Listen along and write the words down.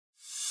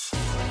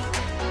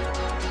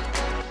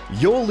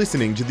You're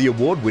listening to the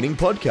award-winning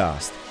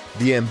podcast,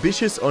 The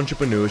Ambitious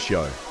Entrepreneur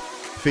Show,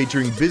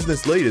 featuring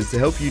business leaders to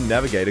help you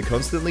navigate a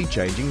constantly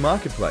changing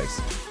marketplace.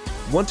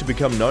 Want to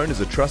become known as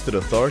a trusted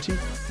authority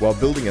while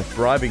building a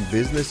thriving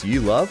business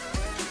you love?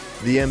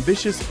 The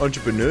Ambitious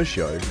Entrepreneur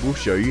Show will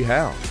show you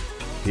how.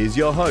 Here's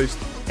your host,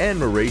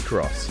 Anne-Marie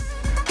Cross.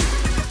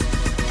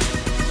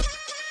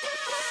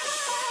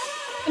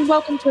 And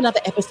welcome to another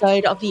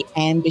episode of the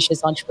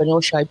Ambitious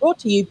Entrepreneur Show, brought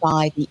to you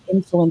by the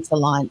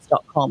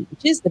InfluenceAlliance.com,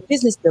 which is the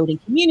business building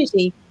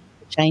community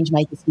for change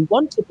makers who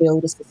want to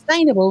build a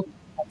sustainable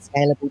and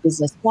scalable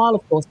business while,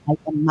 of course, make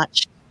a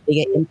much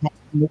bigger impact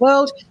in the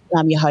world. And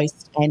I'm your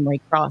host,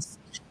 Anne-Marie Cross.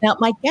 Now,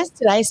 my guest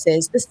today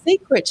says the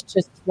secret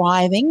to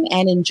thriving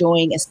and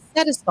enjoying a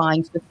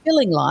satisfying,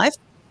 fulfilling life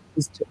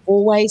is to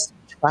always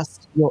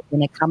trust your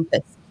inner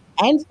compass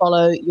and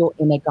follow your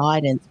inner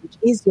guidance, which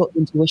is your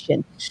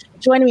intuition.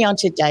 Joining me on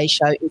today's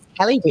show is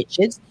Kelli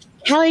Richards.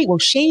 Kelli, well,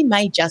 she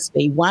may just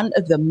be one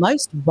of the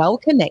most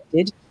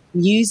well-connected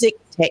music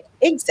tech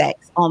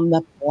execs on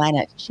the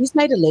planet. She's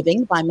made a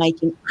living by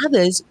making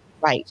others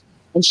great,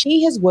 and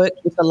she has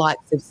worked with the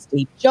likes of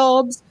Steve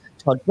Jobs,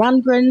 Todd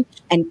Rundgren,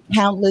 and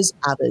countless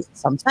others,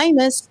 some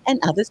famous and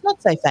others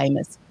not so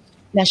famous.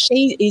 Now,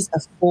 she is a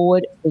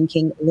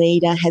forward-thinking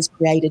leader, has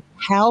created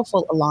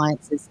powerful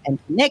alliances and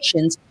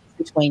connections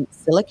between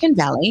Silicon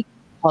Valley,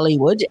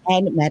 Hollywood,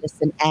 and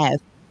Madison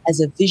Ave. As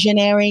a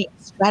visionary,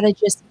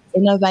 strategist,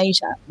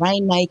 innovator,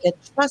 rainmaker,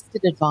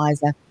 trusted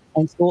advisor,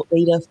 and thought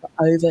leader for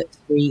over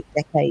 3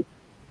 decades.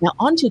 Now,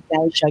 on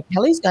today's show,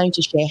 Kelli's going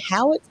to share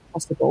how it's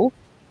possible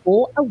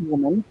for a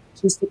woman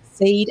to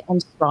succeed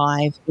and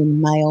thrive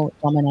in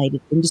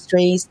male-dominated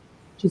industries.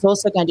 She's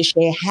also going to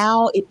share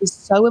how it is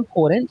so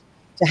important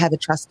to have a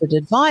trusted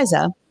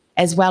advisor,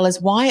 as well as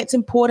why it's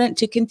important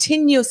to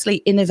continuously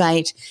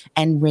innovate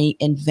and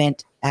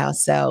reinvent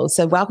ourselves.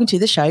 So welcome to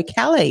the show,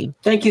 Kelli.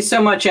 Thank you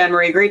so much,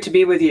 Anne-Marie. Great to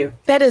be with you.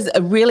 That is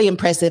really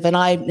impressive. And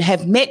I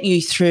have met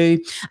you through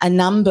a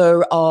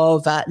number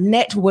of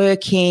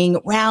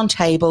networking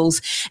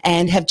roundtables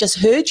and have just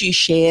heard you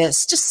share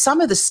just some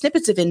of the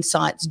snippets of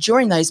insights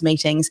during those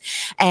meetings.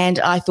 And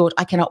I thought,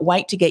 I cannot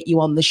wait to get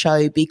you on the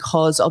show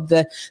because of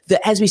the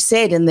as we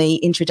said in the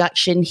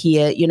introduction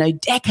here, you know,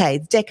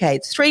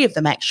 decades, 3 of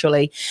them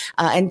actually.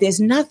 And there's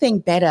nothing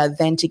better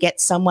than to get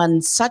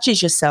someone such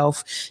as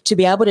yourself to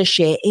be able to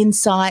share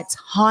insights,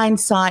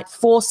 hindsight,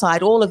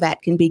 foresight. All of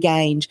that can be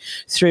gained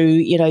through,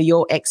 you know,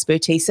 your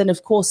expertise and,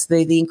 of course,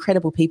 the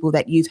incredible people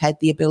that you've had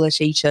the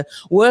ability to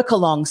work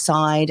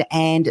alongside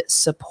and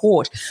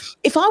support.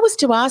 If I was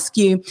to ask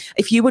you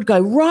if you would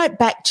go right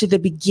back to the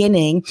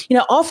beginning, you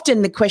know,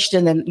 often the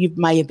question, and you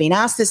may have been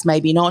asked this,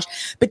 maybe not,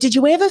 but did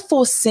you ever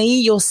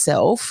foresee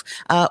yourself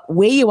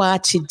where you are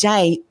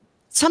today?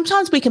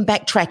 Sometimes we can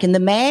backtrack, and the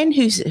man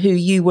who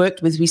you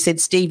worked with, we said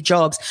Steve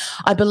Jobs,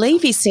 I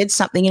believe he said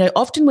something, you know,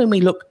 often when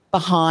we look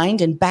behind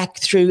and back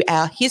through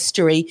our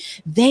history,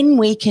 then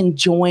we can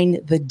join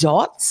the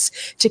dots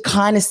to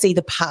kind of see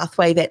the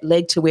pathway that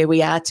led to where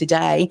we are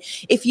today.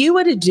 If you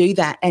were to do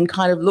that and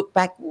kind of look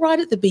back right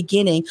at the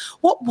beginning,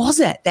 what was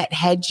it that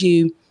had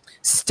you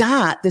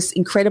start this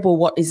incredible,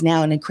 what is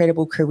now an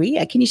incredible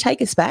career? Can you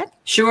take us back?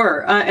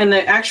 Sure. And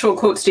the actual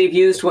quote Steve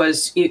used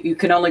was, you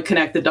can only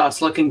connect the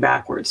dots looking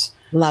backwards.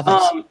 Love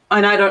it.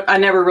 And I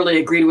never really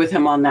agreed with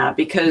him on that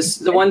because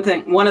one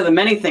of the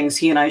many things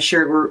he and I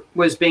shared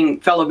was being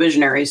fellow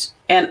visionaries.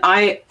 And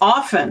I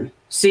often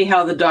see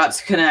how the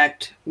dots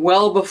connect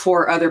well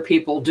before other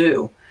people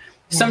do,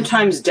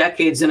 sometimes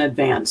decades in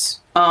advance.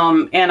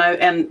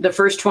 And the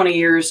first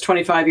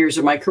 25 years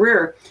of my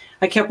career,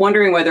 I kept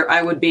wondering whether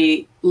I would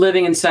be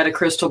living inside a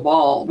crystal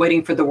ball,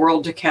 waiting for the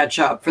world to catch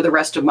up for the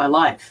rest of my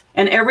life.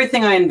 And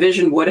everything I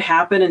envisioned would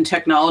happen in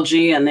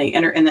technology and the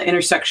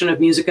intersection of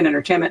music and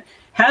entertainment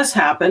has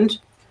happened,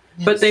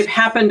 but they've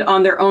happened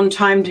on their own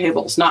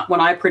timetables, not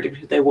when I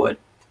predicted they would.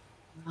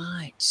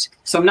 Right.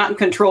 So I'm not in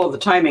control of the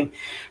timing,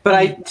 but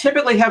I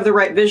typically have the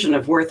right vision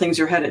of where things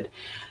are headed.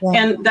 Yeah.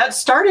 And that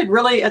started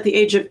really at the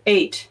age of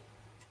 8.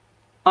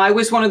 I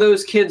was one of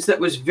those kids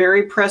that was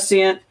very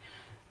prescient,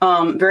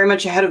 very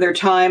much ahead of their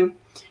time,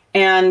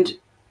 and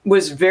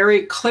was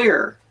very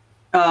clear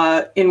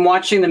in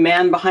watching the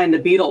man behind the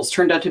Beatles,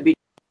 turned out to be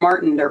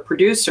Martin, their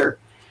producer,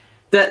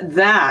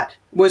 that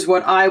was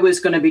what I was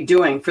going to be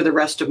doing for the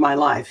rest of my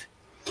life.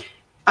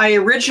 I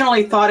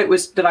originally thought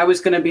that I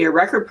was going to be a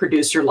record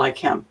producer like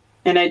him.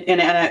 And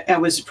I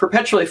was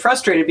perpetually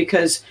frustrated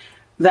because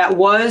that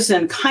was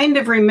and kind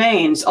of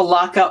remains a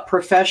lockout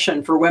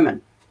profession for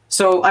women.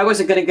 So I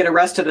wasn't going to get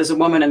arrested as a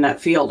woman in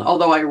that field,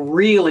 although I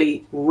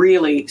really,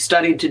 really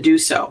studied to do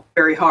so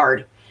very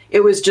hard.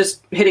 It was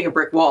just hitting a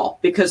brick wall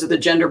because of the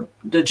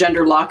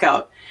gender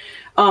lockout.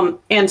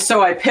 And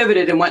so I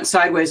pivoted and went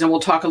sideways, and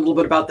we'll talk a little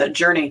bit about that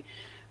journey.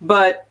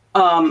 But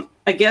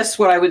I guess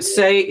what I would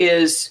say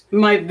is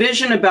my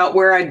vision about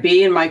where I'd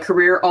be in my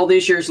career all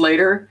these years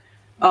later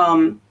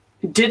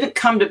didn't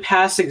come to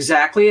pass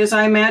exactly as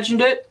I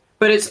imagined it,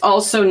 but it's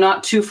also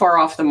not too far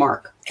off the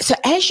mark. So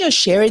as you're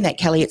sharing that,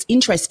 Kelli, it's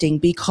interesting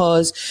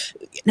because,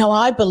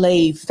 I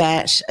believe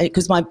that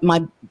because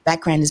my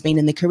background has been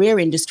in the career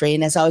industry,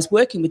 and as I was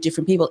working with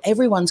different people,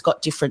 everyone's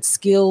got different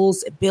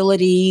skills,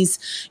 abilities,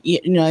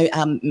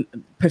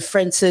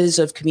 preferences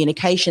of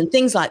communication,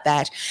 things like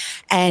that.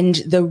 And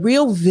the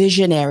real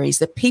visionaries,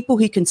 the people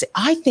who can say,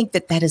 I think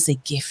that is a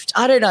gift.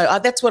 I don't know.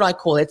 That's what I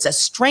call it. It's a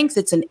strength.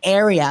 It's an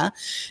area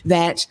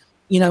that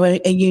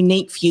a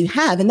unique few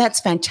have. And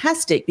that's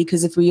fantastic,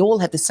 because if we all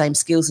had the same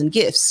skills and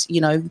gifts,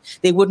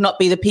 there would not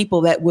be the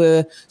people that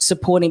were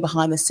supporting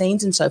behind the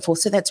scenes and so forth.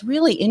 So that's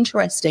really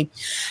interesting.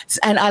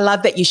 And I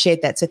love that you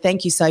shared that. So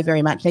thank you so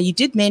very much. Now, you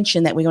did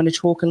mention that we're going to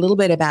talk a little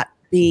bit about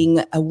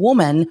being a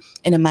woman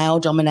in a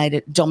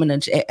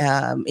male-dominant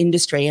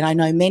industry. And I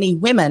know many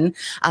women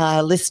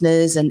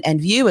listeners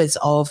and viewers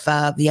of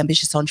the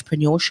Ambitious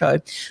Entrepreneur Show.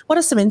 What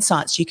are some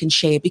insights you can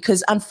share?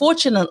 Because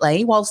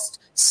unfortunately, whilst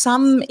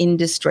some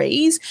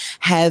industries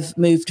have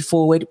moved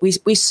forward,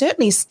 we're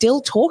certainly still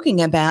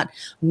talking about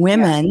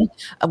women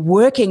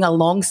working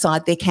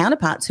alongside their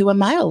counterparts who are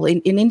male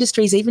in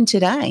industries even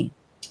today.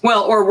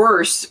 Well, or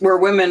worse, where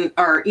women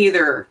are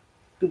either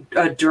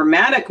a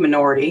dramatic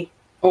minority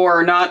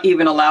or not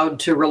even allowed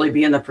to really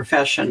be in the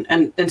profession.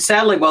 And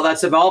sadly, while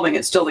that's evolving,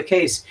 it's still the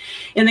case.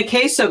 In the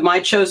case of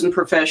my chosen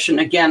profession,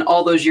 again,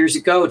 all those years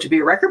ago, to be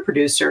a record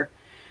producer,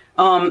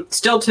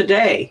 still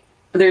today,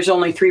 there's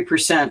only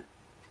 3%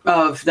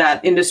 of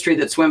that industry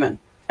that's women.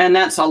 And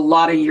that's a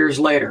lot of years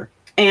later.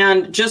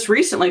 And just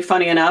recently,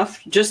 funny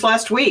enough, just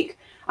last week,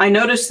 I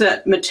noticed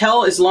that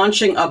Mattel is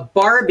launching a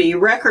Barbie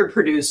record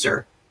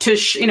producer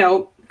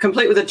to,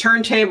 complete with a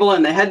turntable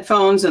and the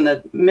headphones and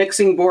the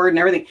mixing board and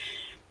everything,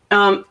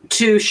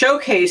 to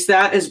showcase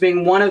that as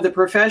being one of the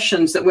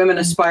professions that women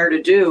aspire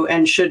to do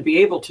and should be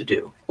able to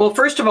do. Well,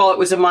 first of all, it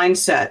was a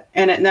mindset,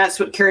 and that's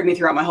what carried me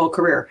throughout my whole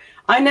career.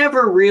 I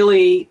never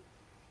really,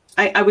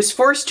 I was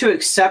forced to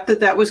accept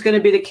that was going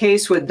to be the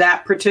case with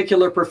that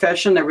particular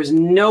profession. There was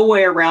no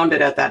way around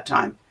it at that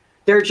time.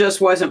 There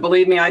just wasn't.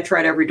 Believe me, I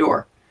tried every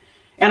door.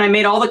 And I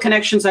made all the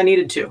connections I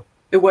needed to.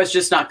 It was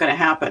just not going to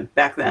happen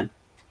back then.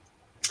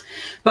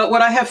 But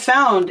what I have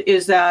found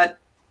is that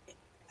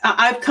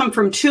I've come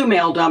from two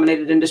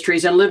male-dominated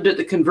industries and lived at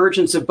the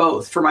convergence of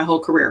both for my whole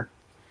career.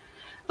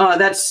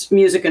 That's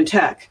music and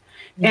tech.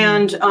 Mm-hmm.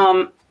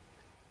 And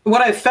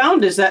what I've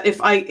found is that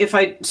if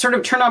I sort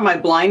of turn on my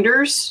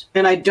blinders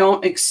and I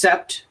don't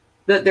accept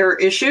that there are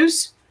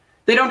issues,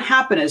 they don't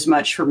happen as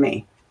much for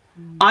me.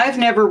 Mm-hmm. I've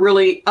never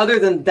really, other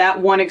than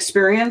that one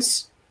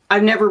experience,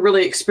 I've never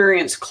really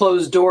experienced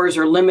closed doors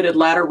or limited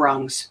ladder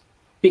rungs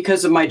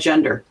because of my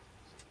gender.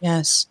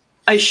 Yes.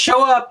 I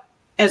show up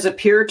as a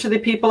peer to the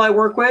people I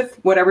work with,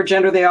 whatever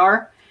gender they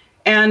are,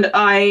 and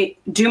I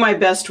do my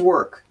best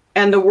work,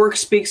 and the work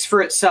speaks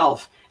for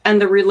itself, and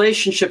the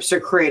relationships are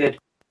created,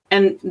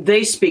 and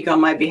they speak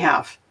on my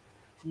behalf.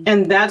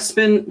 And that's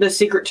been the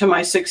secret to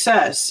my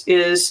success,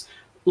 is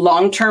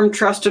long-term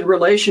trusted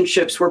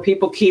relationships where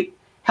people keep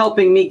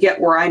helping me get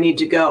where I need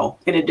to go,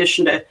 in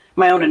addition to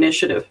my own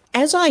initiative.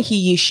 As I hear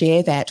you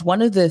share that,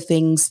 one of the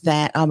things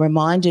that I'm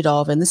reminded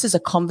of, and this is a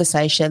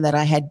conversation that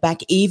I had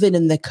back even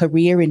in the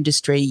career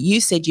industry, you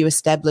said you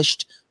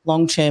established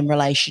long-term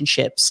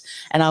relationships,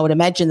 and I would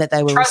imagine that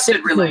they were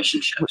trusted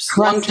relationships.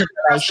 Trusted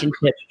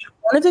relationships.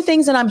 One of the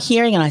things that I'm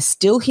hearing, and I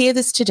still hear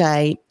this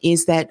today,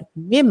 is that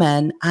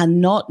women are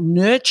not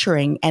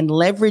nurturing and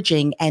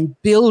leveraging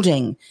and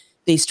building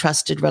these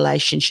trusted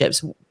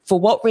relationships. For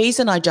what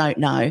reason, I don't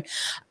know.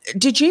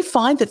 Did you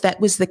find that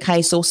was the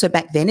case also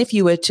back then, if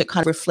you were to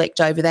kind of reflect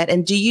over that?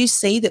 And do you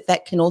see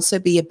that can also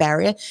be a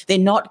barrier? They're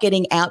not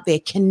getting out there,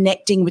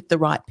 connecting with the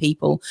right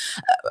people,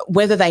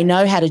 whether they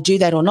know how to do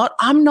that or not.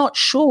 I'm not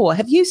sure.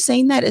 Have you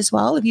seen that as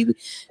well? Have you?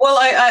 Well,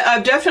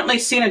 I've definitely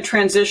seen a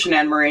transition,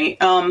 Anne-Marie,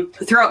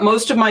 throughout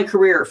most of my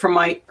career, from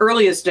my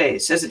earliest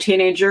days as a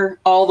teenager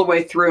all the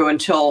way through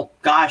until,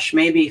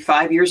 maybe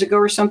 5 years ago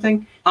or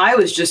something. I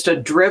was just a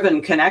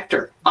driven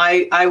connector.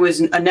 I was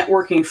a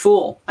networking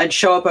fool. I'd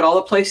show up at all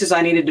the places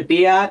I needed to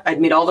be at. I'd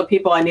meet all the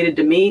people I needed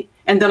to meet.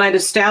 And then I'd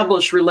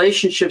establish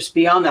relationships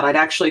beyond that. I'd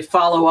actually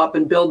follow up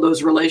and build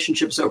those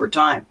relationships over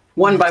time,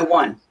 one by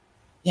one.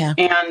 Yeah.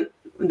 And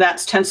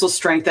that's tensile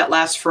strength that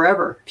lasts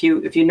forever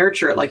if you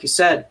nurture it, like you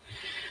said.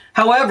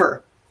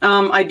 However,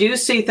 I do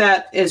see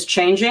that is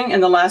changing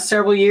in the last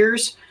several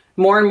years.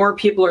 More and more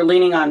people are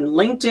leaning on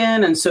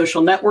LinkedIn and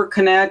social network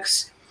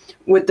connects.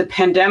 With the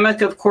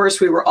pandemic, of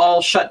course, we were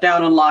all shut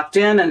down and locked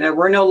in, and there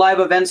were no live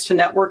events to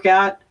network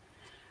at.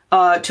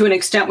 To an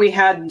extent, we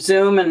had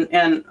Zoom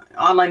and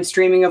online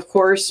streaming, of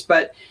course,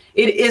 but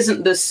it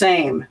isn't the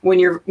same when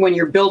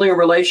you're building a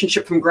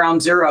relationship from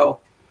ground zero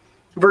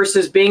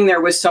versus being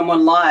there with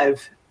someone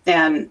live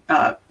and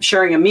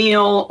sharing a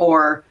meal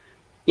or,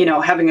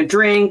 having a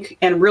drink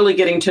and really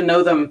getting to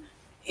know them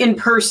in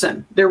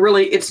person.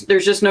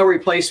 There's just no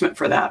replacement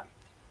for that.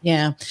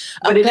 Yeah.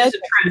 But it is a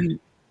trend.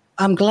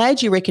 I'm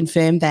glad you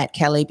reconfirmed that,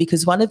 Kelli,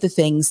 because one of the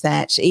things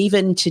that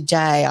even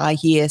today I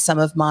hear some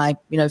of my,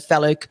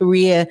 fellow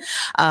career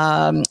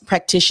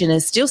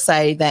practitioners still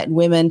say that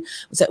women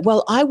say,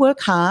 well, I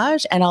work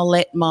hard and I'll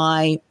let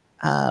my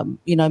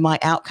my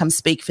outcomes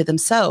speak for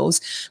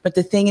themselves. But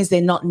the thing is,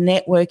 they're not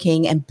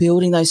networking and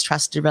building those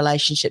trusted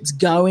relationships,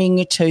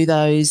 going to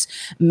those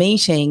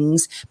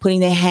meetings, putting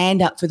their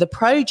hand up for the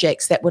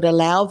projects that would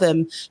allow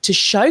them to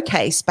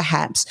showcase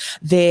perhaps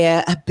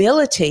their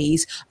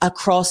abilities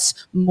across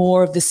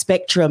more of the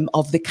spectrum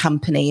of the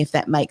company, if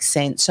that makes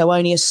sense. So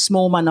only a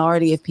small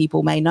minority of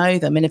people may know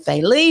them. And if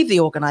they leave the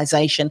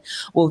organization,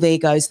 well, there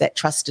goes that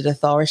trusted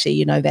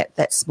authority,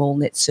 that small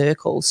knit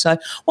circle. So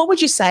what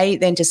would you say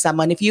then to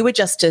someone, if you were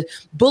just to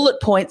bullet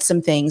point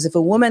some things, if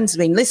a woman's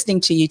been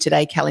listening to you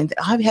today, Kelli, that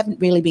I haven't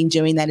really been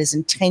doing that as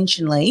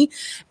intentionally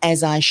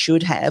as I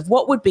should have,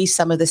 what would be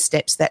some of the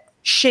steps that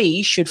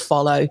she should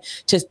follow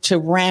to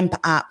ramp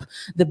up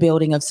the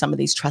building of some of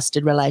these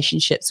trusted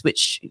relationships,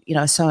 which,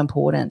 are so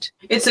important?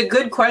 It's a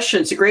good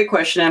question. It's a great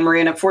question, Anne-Marie.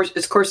 And of course,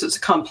 it's a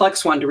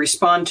complex one to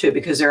respond to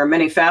because there are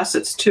many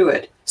facets to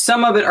it.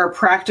 Some of it are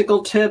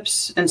practical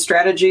tips and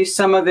strategies.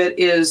 Some of it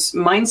is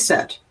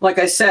mindset. Like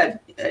I said,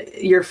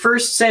 your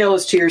first sale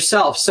is to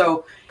yourself.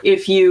 So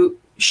if you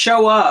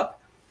show up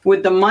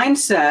with the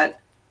mindset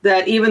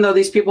that even though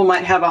these people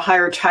might have a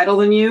higher title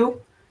than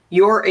you,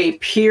 you're a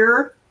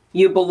peer,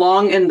 you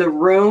belong in the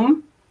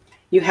room,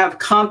 you have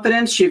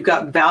confidence, you've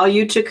got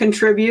value to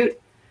contribute,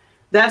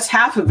 that's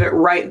half of it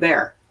right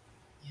there.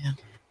 Yeah.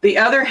 The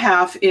other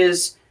half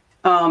is,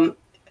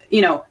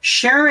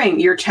 sharing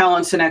your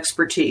talents and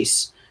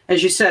expertise.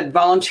 As you said,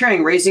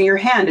 volunteering, raising your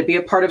hand to be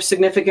a part of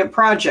significant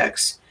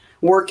projects,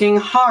 working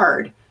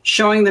hard,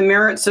 showing the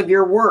merits of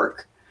your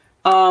work,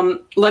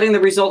 letting the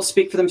results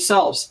speak for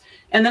themselves.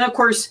 And then, of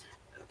course,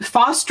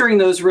 fostering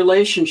those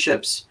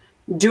relationships,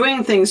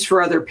 doing things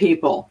for other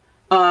people,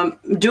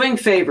 doing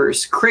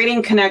favors,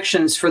 creating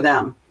connections for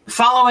them,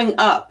 following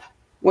up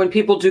when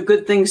people do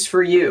good things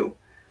for you.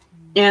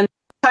 And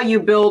how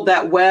you build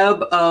that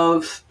web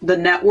of the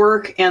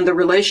network and the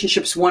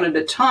relationships one at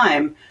a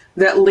time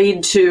that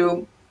lead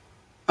to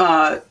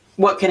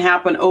what can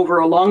happen over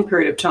a long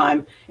period of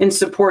time in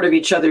support of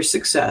each other's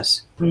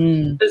success.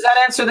 Does that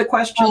answer the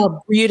question?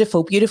 Oh,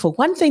 beautiful, beautiful.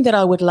 One thing that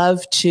I would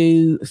love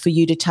for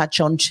you to touch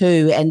on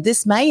too, and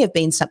this may have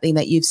been something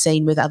that you've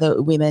seen with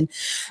other women.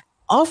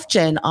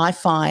 Often I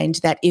find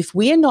that if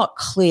we're not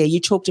clear, you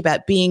talked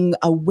about being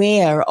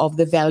aware of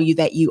the value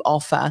that you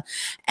offer.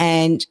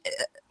 And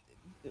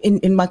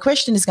my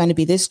question is going to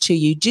be this to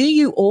you. Do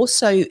you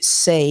also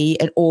see,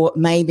 or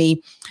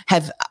maybe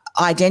have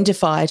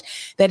identified,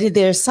 that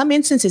there are some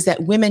instances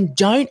that women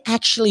don't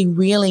actually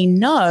really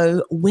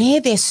know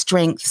where their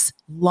strengths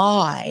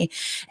lie,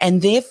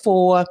 and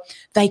therefore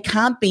they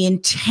can't be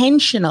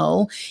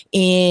intentional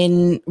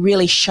in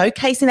really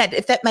showcasing that,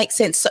 if that makes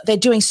sense? They're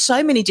doing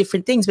so many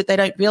different things, but they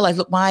don't realize,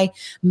 look, my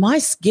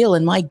skill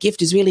and my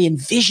gift is really in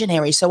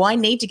visionary, so I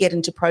need to get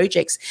into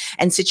projects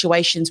and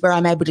situations where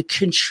I'm able to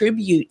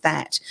contribute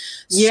that.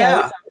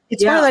 Yeah. So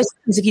it's one of those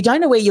things, if you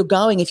don't know where you're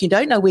going, if you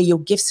don't know where your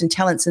gifts and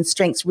talents and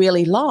strengths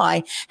really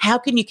lie, how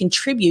can you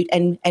contribute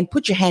and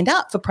put your hand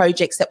up for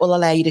projects that will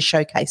allow you to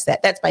showcase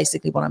that? That's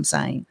basically what I'm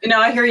saying.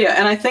 I hear you.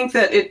 And I think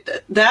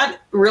that that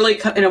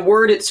really, in a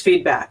word, it's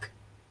feedback.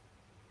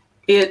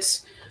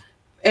 It's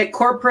at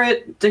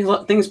corporate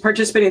things,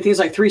 participating in things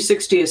like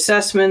 360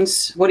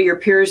 assessments. What do your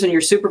peers and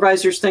your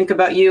supervisors think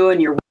about you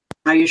and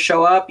how you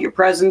show up, your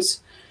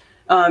presence?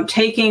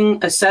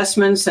 Taking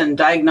assessments and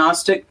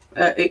diagnostic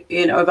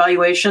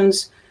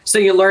evaluations, so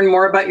you learn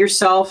more about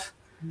yourself,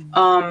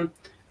 and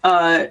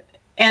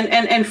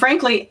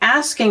frankly,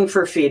 asking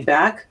for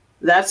feedback.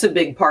 That's a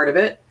big part of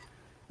it.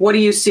 What do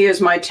you see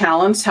as my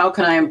talents? How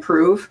can I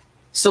improve?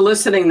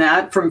 Soliciting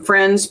that from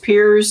friends,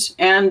 peers,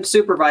 and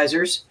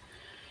supervisors.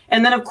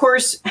 And then, of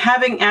course,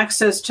 having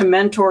access to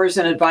mentors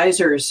and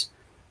advisors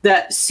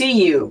that see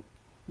you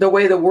the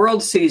way the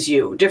world sees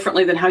you,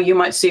 differently than how you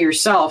might see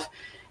yourself,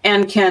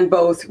 and can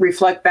both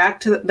reflect back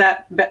to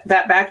that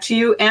back to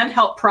you and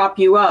help prop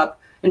you up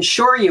and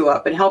shore you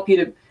up and help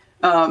you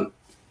to,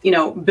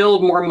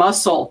 build more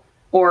muscle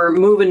or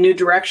move in new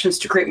directions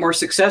to create more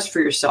success for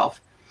yourself.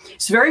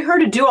 It's very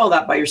hard to do all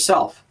that by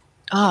yourself.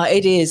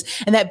 It is.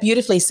 And that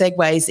beautifully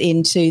segues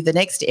into the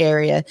next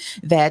area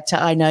that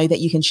I know that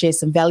you can share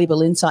some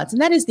valuable insights,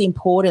 and that is the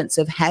importance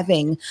of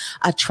having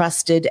a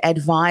trusted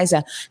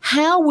advisor.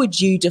 How would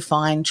you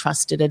define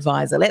trusted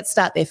advisor? Let's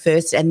start there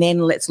first, and then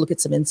let's look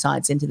at some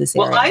insights into this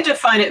area. Well, I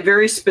define it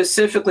very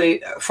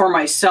specifically for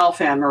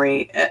myself,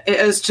 Anne-Marie,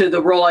 as to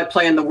the role I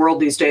play in the world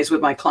these days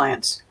with my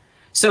clients.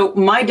 So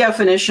my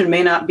definition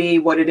may not be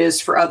what it is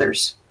for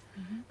others,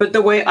 but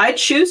the way I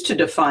choose to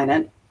define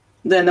it,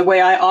 then the way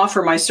I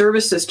offer my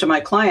services to my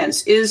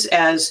clients is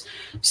as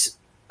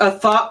a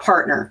thought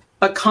partner,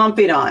 a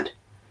confidant.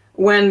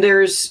 When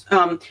there's,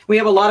 we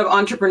have a lot of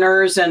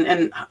entrepreneurs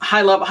and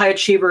high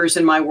achievers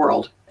in my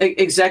world,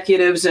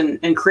 executives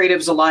and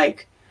creatives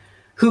alike,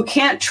 who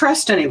can't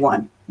trust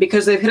anyone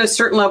because they've hit a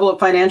certain level of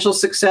financial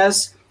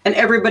success and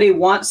everybody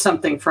wants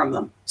something from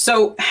them.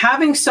 So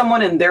having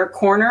someone in their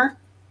corner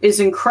is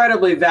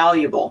incredibly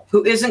valuable,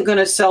 who isn't going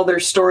to sell their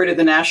story to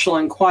the National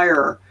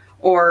Enquirer,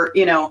 or,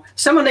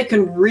 someone they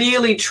can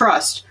really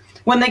trust,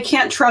 when they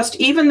can't trust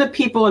even the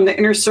people in the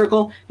inner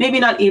circle, maybe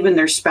not even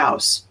their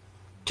spouse,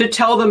 to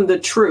tell them the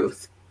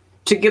truth,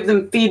 to give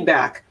them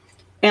feedback.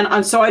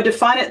 And so I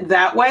define it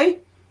that way.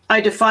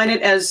 I define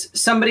it as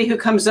somebody who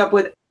comes up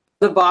with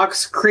the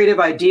box creative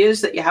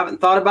ideas that you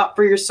haven't thought about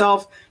for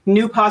yourself,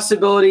 new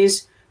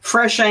possibilities,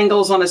 fresh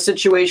angles on a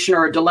situation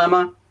or a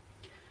dilemma,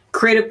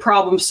 creative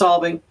problem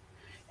solving.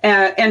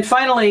 And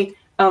finally,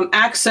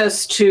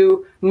 access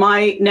to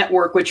my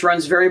network, which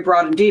runs very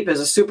broad and deep as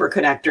a super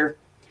connector,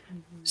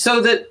 so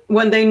that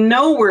when they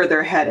know where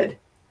they're headed,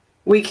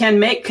 we can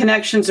make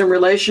connections and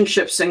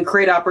relationships and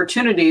create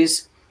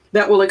opportunities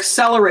that will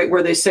accelerate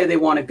where they say they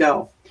want to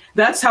go.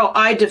 That's how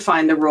I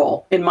define the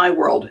role in my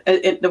world,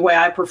 the way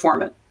I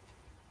perform it.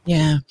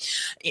 Yeah.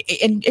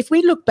 And if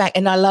we look back,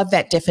 and I love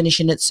that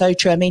definition, it's so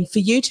true. I mean, for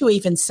you to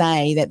even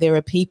say that there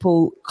are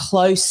people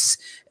close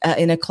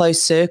in a close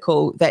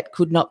circle that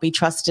could not be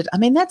trusted, I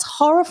mean, that's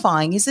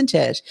horrifying, isn't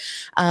it?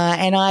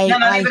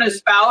 Not even a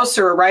spouse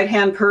or a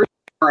right-hand person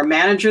or a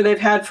manager they've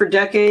had for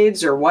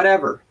decades or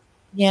whatever.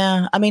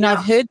 Yeah. I mean,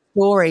 I've heard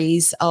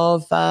stories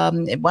of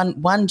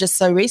one just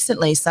so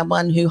recently,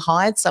 someone who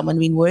hired someone,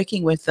 been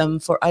working with them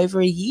for over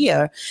a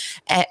year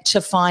to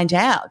find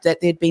out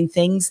that there'd been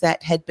things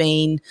that had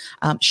been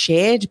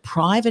shared,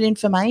 private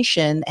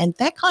information, and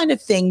that kind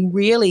of thing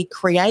really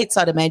creates,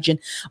 I'd imagine,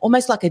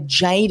 almost like a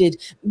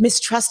jaded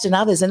mistrust in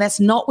others. And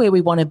that's not where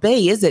we want to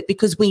be, is it?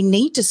 Because we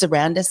need to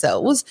surround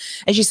ourselves,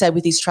 as you say,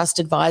 with these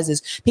trusted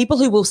advisors, people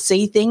who will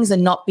see things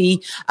and not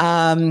be,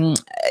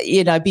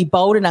 be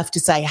bold enough to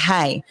say,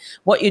 hey,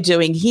 what you're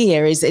doing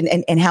here is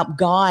and help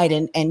guide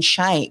and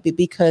shape,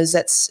 because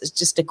that's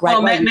just a great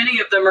way. Many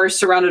of them are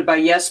surrounded by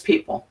yes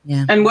people.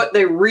 Yeah. And what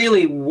they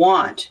really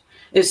want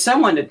is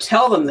someone to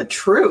tell them the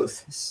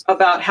truth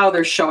about how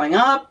they're showing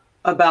up,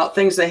 about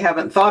things they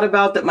haven't thought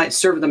about that might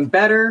serve them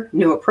better,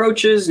 new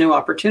approaches, new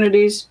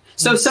opportunities.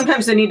 So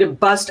sometimes they need to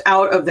bust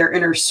out of their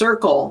inner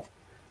circle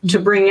to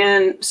bring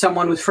in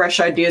someone with fresh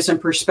ideas and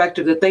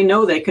perspective that they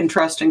know they can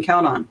trust and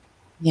count on.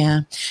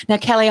 Yeah. Now,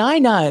 Kelli, I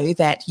know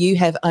that you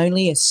have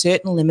only a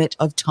certain limit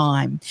of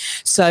time.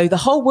 So the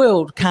whole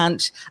world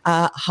can't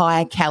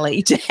hire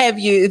Kelli to have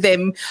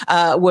them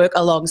work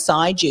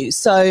alongside you.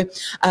 So,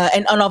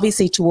 and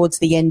obviously towards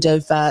the end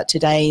of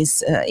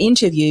today's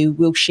interview,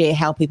 we'll share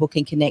how people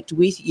can connect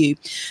with you.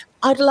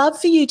 I'd love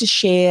for you to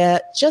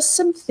share just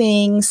some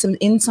things, some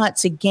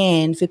insights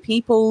again for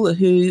people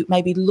who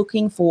may be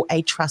looking for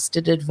a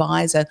trusted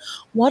advisor.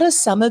 What are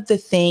some of the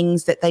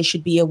things that they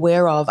should be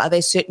aware of? Are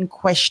there certain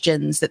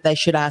questions that they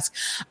should ask?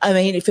 I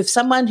mean, if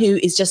someone who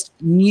is just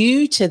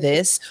new to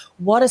this,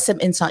 what are some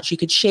insights you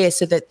could share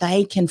so that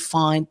they can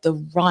find the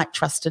right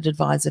trusted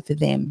advisor for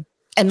them?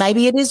 And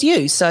maybe it is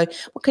you. So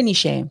what can you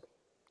share?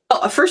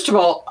 Well, first of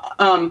all,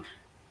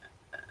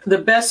 the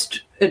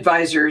best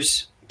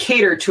advisors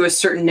cater to a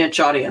certain niche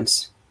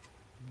audience,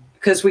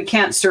 because we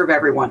can't serve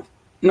everyone,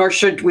 nor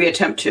should we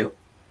attempt to.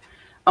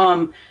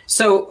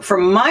 So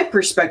from my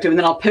perspective, and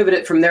then I'll pivot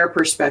it from their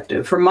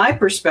perspective. From my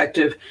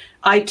perspective,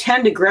 I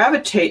tend to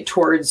gravitate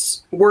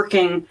towards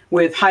working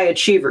with high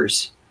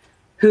achievers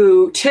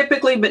who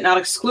typically, but not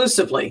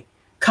exclusively,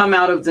 come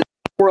out of the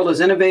world as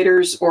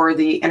innovators or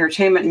the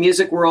entertainment and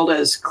music world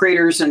as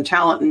creators and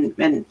talent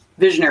and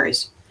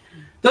visionaries.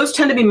 Those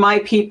tend to be my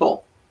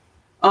people.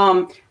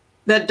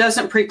 That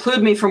doesn't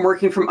preclude me from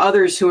working from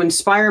others who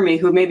inspire me,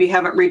 who maybe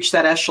haven't reached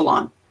that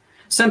echelon.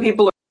 Some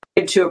people are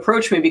afraid to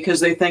approach me because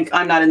they think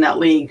I'm not in that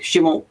league. She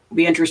won't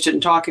be interested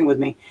in talking with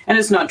me. And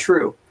it's not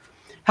true.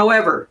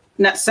 However,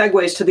 and that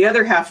segues to the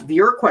other half of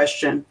your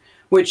question,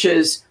 which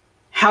is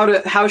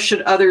how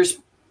should others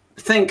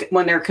think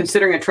when they're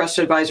considering a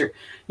trusted advisor?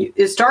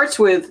 It starts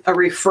with a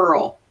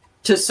referral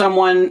to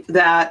someone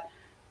that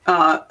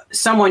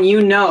someone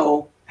you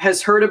know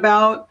has heard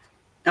about,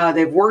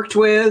 they've worked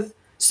with.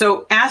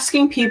 So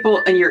asking people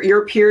and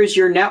your peers,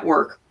 your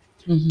network,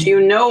 do you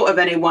know of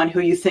anyone who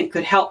you think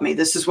could help me?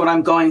 This is what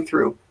I'm going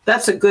through.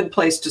 That's a good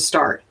place to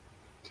start.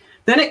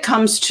 Then it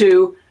comes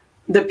to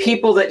the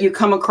people that you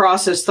come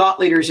across as thought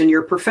leaders in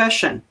your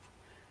profession.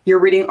 You're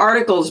reading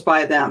articles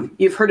by them.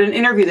 You've heard an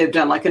interview they've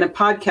done, like in a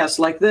podcast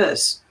like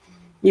this.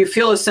 You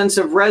feel a sense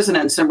of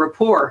resonance and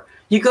rapport.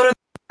 You go to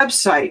the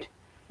website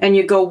and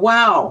you go,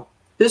 wow,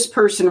 this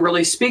person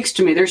really speaks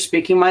to me. They're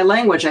speaking my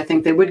language. I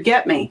think they would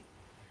get me.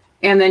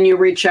 And then you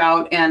reach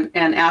out and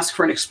ask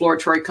for an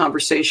exploratory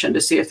conversation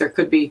to see if there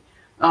could be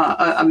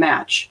a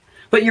match.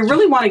 But you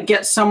really want to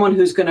get someone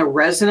who's going to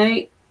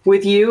resonate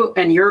with you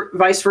and your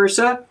vice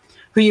versa,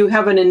 who you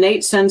have an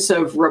innate sense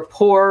of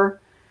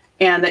rapport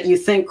and that you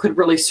think could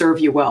really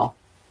serve you well.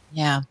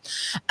 Yeah.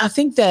 I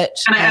think that...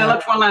 And I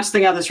left one last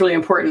thing out that's really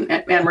important,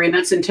 Anne-Marie, and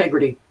that's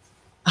integrity.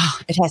 Oh,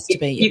 it has to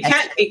be. You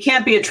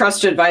can't be a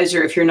trusted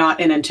advisor if you're not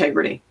in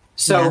integrity.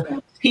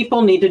 So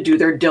people need to do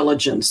their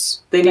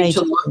diligence. They need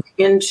to look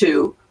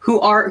into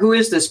who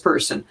is this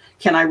person?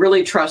 Can I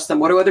really trust them?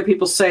 What do other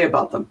people say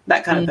about them?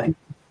 That kind of thing.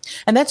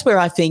 And that's where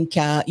I think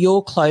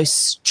your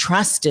close,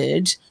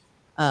 trusted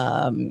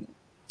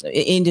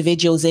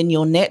individuals in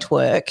your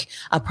network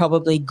are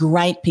probably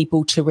great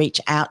people to reach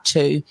out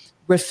to.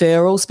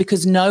 Referrals,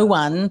 because no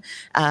one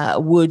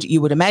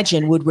you would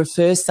imagine, would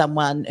refer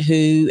someone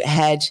who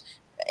had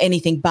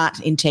anything but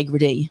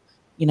integrity,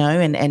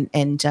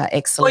 and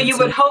excellence. Well, you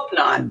would hope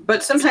not,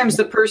 but sometimes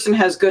the person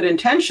has good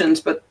intentions,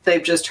 but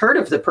they've just heard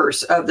of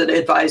the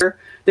advisor.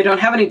 They don't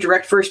have any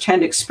direct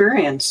firsthand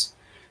experience.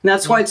 And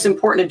that's why it's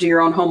important to do your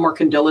own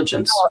homework and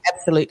diligence. Oh,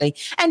 absolutely.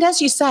 And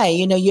as you say,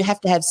 you have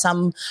to have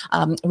some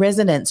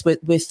resonance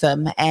with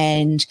them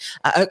and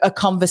a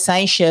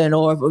conversation,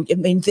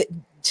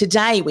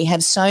 today we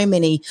have so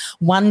many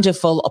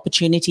wonderful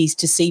opportunities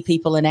to see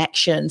people in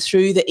action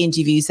through the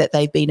interviews that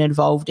they've been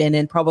involved in,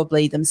 and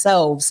probably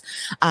themselves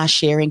are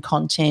sharing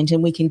content,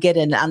 and you can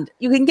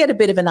get a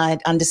bit of an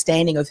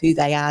understanding of who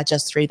they are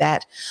just through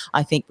that,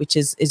 I think, which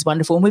is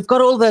wonderful. And we've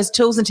got all those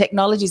tools and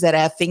technologies at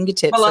our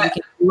fingertips. Well,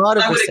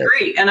 I would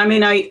agree. And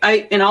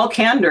I in all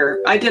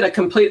candor, I did a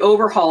complete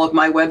overhaul of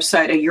my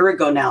website a year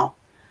ago now,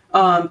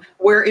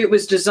 where it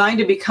was designed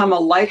to become a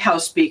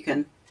lighthouse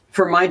beacon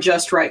for my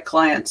Just Right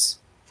clients.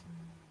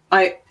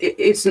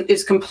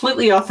 It's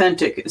completely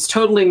authentic. It's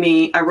totally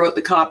me. I wrote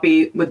the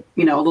copy with,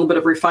 a little bit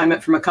of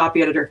refinement from a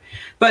copy editor,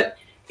 but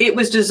it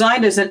was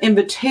designed as an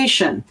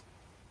invitation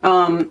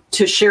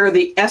to share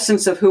the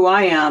essence of who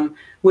I am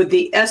with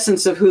the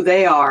essence of who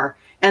they are.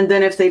 And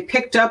then if they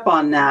picked up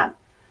on that,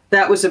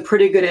 that was a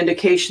pretty good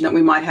indication that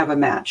we might have a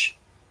match.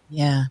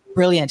 Yeah,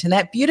 brilliant. And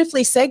that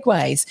beautifully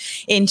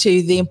segues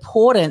into the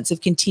importance of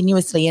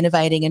continuously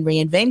innovating and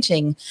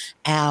reinventing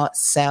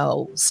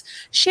ourselves.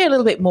 Share a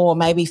little bit more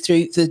maybe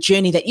through the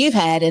journey that you've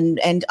had.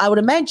 And I would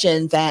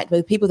imagine that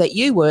with people that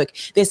you work,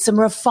 there's some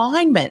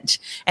refinement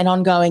and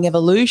ongoing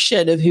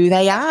evolution of who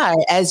they are,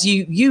 as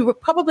you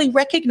probably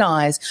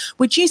recognize.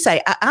 Would you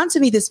say,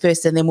 answer me this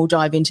first, and then we'll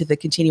dive into the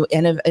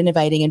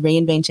innovating and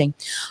reinventing.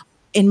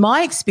 In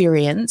my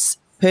experience,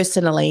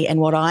 personally, and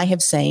what I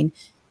have seen,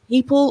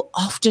 people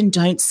often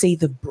don't see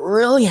the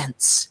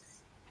brilliance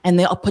and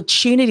the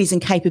opportunities and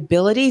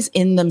capabilities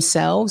in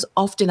themselves.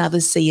 Often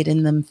others see it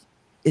in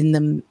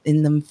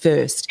them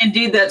first.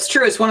 Indeed, that's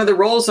true. It's one of the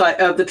roles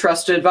of the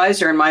trusted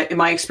advisor in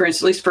my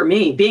experience, at least for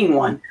me, being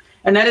one.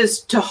 And that is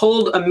to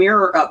hold a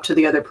mirror up to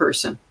the other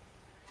person.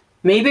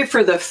 Maybe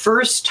for the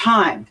first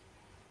time,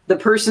 the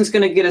person's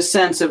going to get a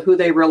sense of who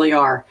they really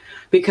are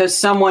because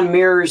someone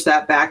mirrors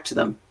that back to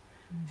them.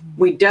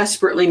 We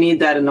desperately need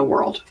that in the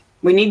world.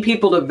 We need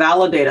people to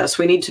validate us.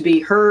 We need to be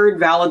heard,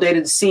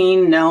 validated,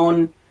 seen,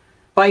 known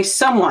by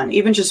someone,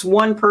 even just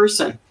one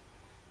person.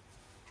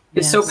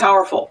 It's so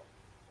powerful.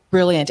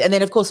 Brilliant. And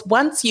then, of course,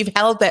 once you've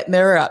held that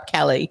mirror up,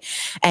 Kelli,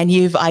 and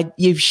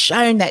you've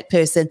shown that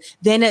person,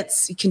 then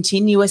it's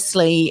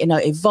continuously,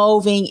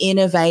 evolving,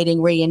 innovating,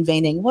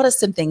 reinventing. What are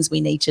some things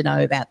we need to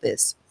know about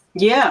this?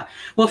 Yeah.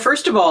 Well,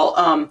 first of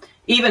all,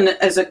 even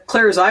as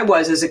clear as I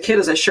was as a kid,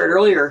 as I shared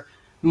earlier,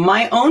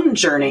 my own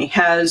journey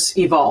has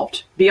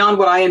evolved beyond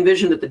what I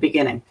envisioned at the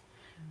beginning.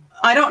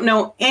 I don't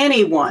know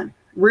anyone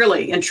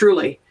really and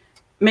truly,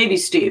 maybe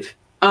Steve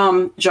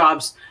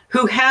Jobs,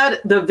 who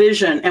had the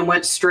vision and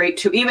went straight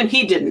to, even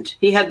he didn't.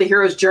 He had the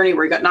hero's journey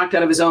where he got knocked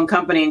out of his own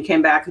company and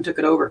came back and took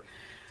it over.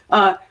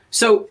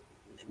 So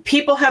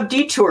people have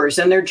detours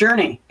in their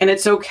journey, and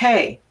it's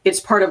okay. It's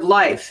part of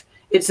life.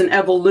 It's an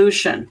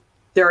evolution.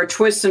 There are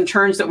twists and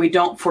turns that we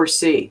don't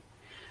foresee.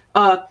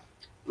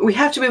 We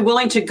have to be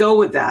willing to go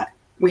with that.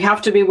 We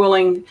have to be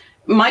willing.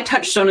 My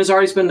touchstone has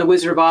always been the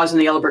Wizard of Oz and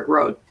the Yellow Brick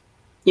Road.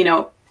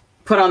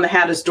 Put on the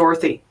hat as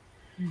Dorothy.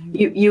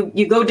 Mm-hmm.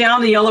 You go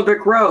down the Yellow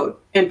Brick Road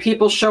and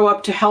people show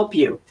up to help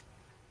you.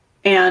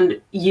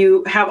 And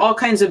you have all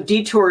kinds of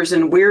detours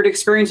and weird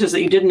experiences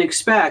that you didn't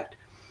expect.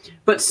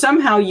 But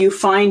somehow you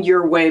find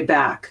your way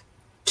back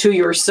to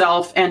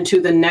yourself and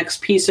to the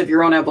next piece of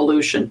your own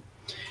evolution.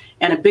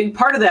 And a big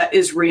part of that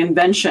is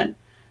reinvention,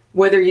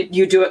 whether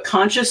you do it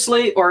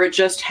consciously or it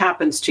just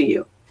happens to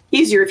you.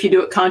 Easier if you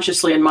do it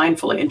consciously and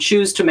mindfully and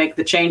choose to make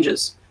the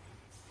changes.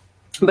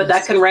 But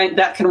that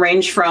can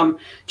range from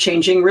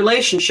changing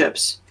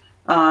relationships,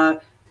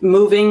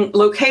 moving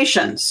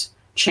locations,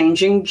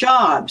 changing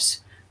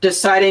jobs,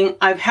 deciding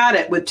I've had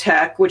it with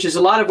tech, which is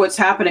a lot of what's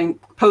happening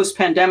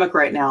post-pandemic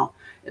right now.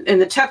 In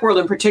the tech world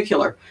in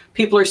particular,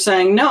 people are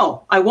saying,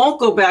 no, I won't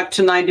go back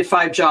to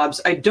 9-to-5 jobs.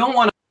 I don't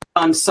want to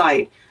be on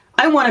site.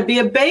 I want to be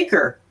a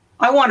baker.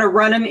 I want to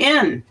run an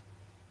inn.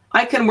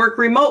 I can work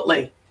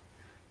remotely.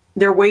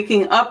 They're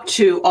waking up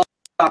to all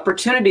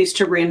opportunities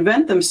to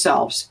reinvent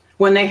themselves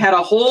when they had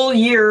a whole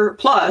year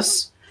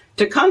plus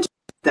to contemplate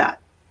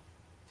that.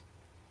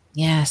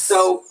 Yes.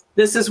 So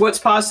this is what's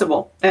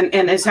possible and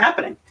is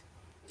happening.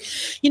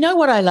 You know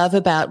what I love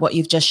about what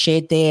you've just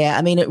shared there?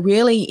 I mean, it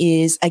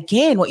really is,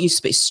 again, what you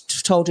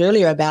told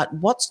earlier about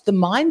what's the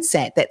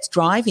mindset that's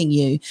driving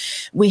you.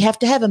 We have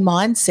to have a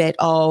mindset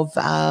of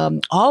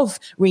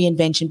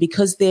reinvention,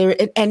 because there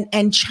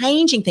and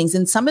changing things.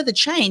 And some of the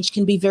change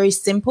can be very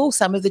simple.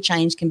 Some of the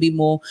change can be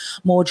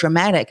more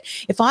dramatic.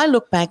 If I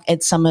look back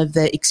at some of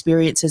the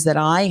experiences that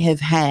I have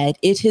had,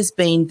 it has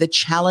been the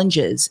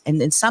challenges,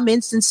 and in some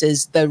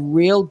instances, the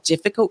real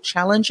difficult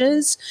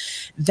challenges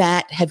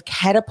that have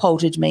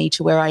catapulted me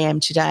to where I am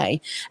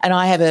today. And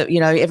I have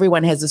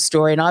everyone has a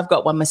story, and I've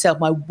got one myself.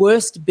 My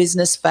worst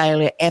business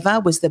failure ever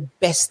was the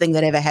best thing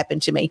that ever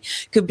happened to me,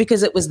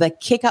 because it was the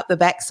kick up the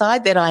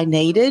backside that I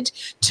needed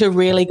to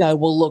really go,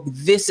 well, look,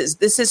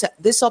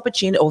 this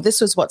opportunity, or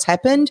this was what's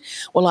happened,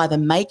 will either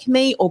make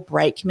me or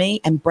break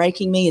me, and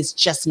breaking me is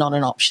just not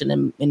an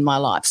option in my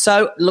life.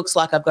 So it looks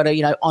like I've got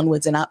to,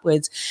 onwards and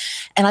upwards.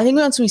 And I think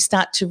once we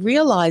start to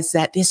realize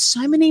that, there's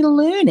so many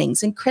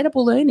learnings,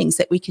 incredible learnings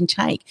that we can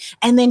take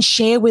and then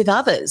share with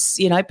others,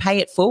 pay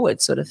it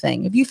forward, sort of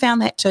thing. Have you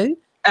found that too?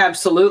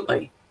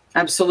 Absolutely.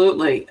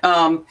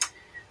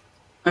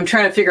 I'm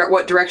trying to figure out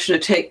what direction to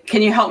take.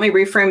 Can you help me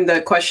reframe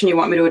the question you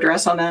want me to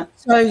address on that?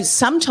 So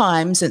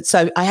sometimes, and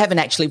so I haven't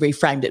actually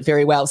reframed it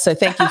very well, so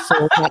thank you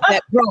for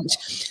that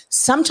prompt.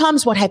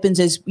 Sometimes what happens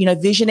is,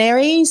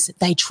 visionaries,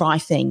 they try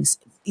things.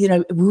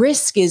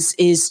 Risk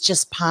is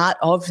just part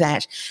of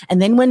that.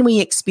 And then when we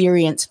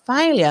experience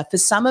failure, for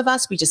some of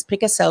us, we just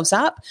pick ourselves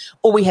up,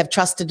 or we have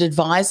trusted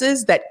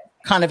advisors that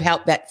kind of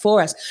help that for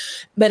us.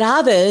 But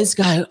others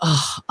go,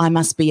 oh, I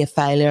must be a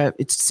failure.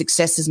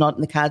 Success is not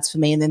in the cards for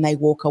me. And then they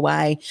walk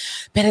away.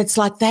 But it's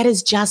like, that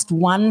is just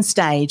one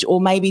stage,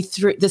 or maybe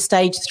through the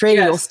stage 3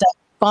 or stage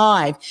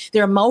 5.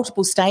 There are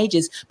multiple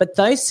stages, but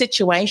those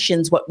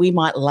situations, what we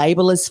might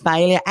label as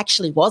failure,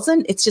 actually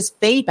wasn't. It's just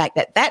feedback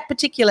that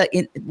particular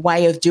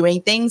way of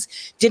doing things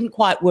didn't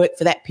quite work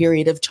for that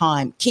period of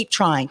time. Keep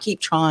trying.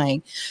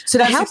 So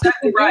that's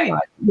exactly right.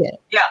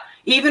 Yeah.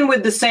 Even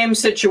with the same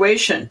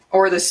situation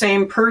or the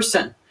same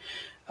person,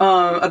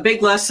 a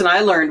big lesson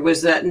I learned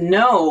was that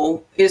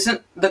no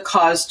isn't the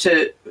cause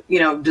to,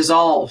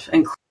 dissolve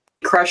and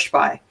crushed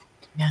by.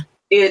 Yeah.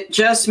 It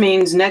just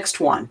means next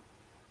one.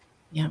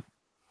 Yeah.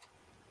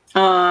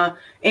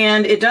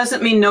 And it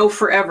doesn't mean no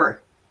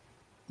forever.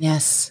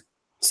 Yes.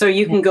 So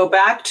you can go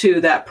back to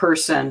that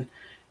person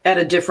at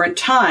a different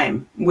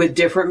time with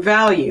different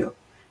value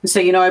and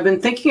say, I've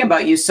been thinking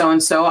about you,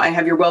 so-and-so. I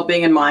have your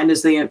well-being in mind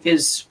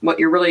is what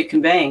you're really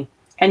conveying.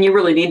 And you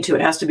really need to.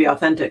 It has to be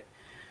authentic.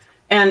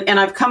 And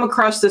I've come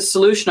across this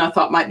solution I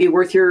thought might be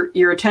worth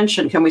your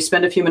attention. Can we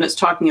spend a few minutes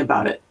talking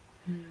about it?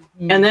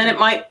 Mm-hmm. And then it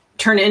might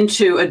turn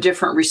into a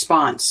different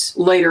response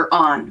later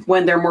on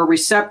when they're more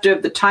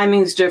receptive, the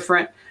timing's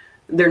different,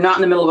 they're not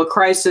in the middle of a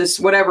crisis,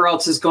 whatever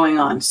else is going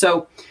on.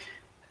 So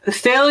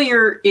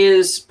failure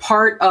is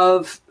part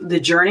of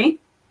the journey.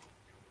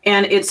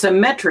 And it's a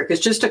metric.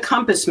 It's just a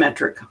compass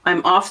metric.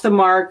 I'm off the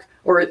mark,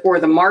 or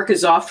the mark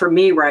is off for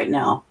me right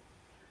now.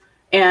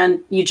 And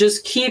you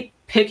just keep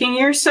picking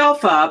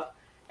yourself up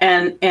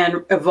and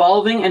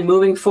evolving and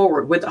moving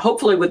forward,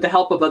 hopefully with the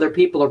help of other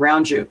people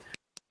around you.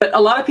 But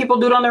a lot of people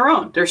do it on their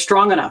own. They're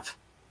strong enough.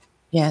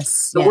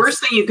 Yes. The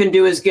worst thing you can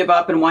do is give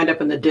up and wind up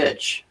in the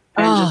ditch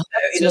and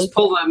just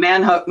pull a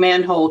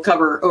manhole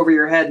cover over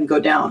your head and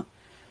go down.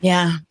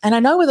 Yeah. And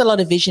I know with a lot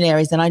of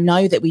visionaries, and I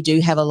know that we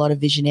do have a lot of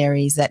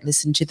visionaries that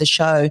listen to the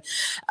show,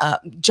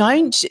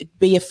 don't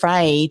be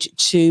afraid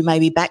to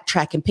maybe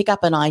backtrack and pick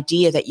up an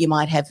idea that you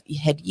might have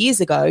had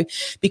years ago,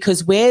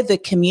 because where the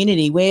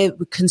community, where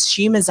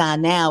consumers are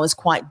now is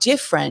quite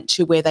different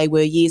to where they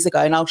were years ago.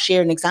 And I'll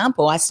share an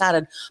example. I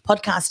started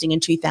podcasting in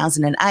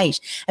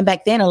 2008. And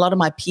back then, a lot of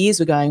my peers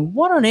were going,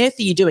 what on earth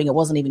are you doing? It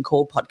wasn't even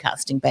called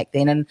podcasting back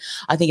then. And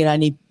I think it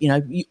only,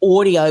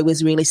 audio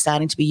was really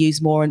starting to be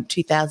used more in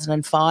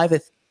 2005.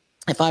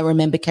 If I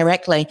remember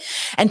correctly.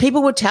 And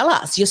people would tell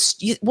us,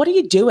 what are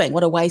you doing?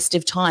 What a waste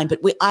of time. But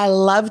I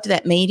loved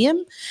that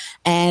medium,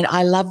 and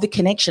I love the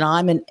connection.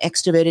 I'm an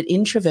extroverted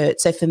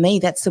introvert. So for me,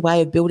 that's the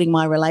way of building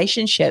my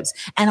relationships.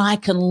 And I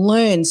can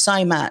learn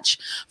so much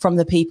from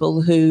the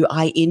people who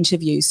I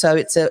interview. So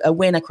it's a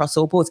win across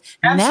all boards.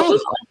 Absolutely.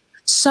 Now,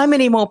 so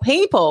many more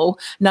people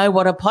know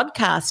what a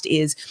podcast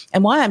is.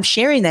 And why I'm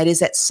sharing that is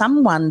that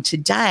someone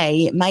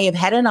today may have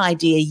had an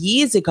idea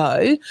years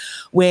ago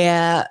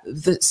where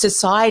the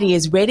society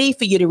is ready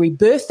for you to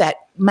rebirth that,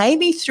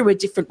 maybe through a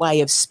different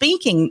way of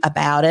speaking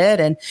about it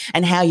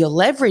and how you're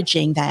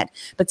leveraging that.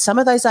 But some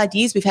of those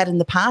ideas we've had in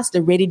the past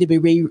are ready to be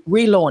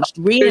relaunched,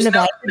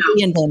 reinnovated,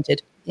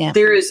 reinvented. Yeah.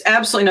 There is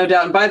absolutely no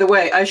doubt. And by the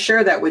way, I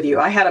share that with you.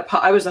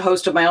 I was the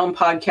host of my own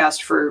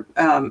podcast for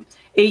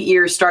 8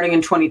 years, starting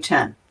in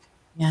 2010.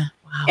 Yeah.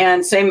 Wow.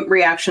 And same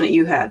reaction that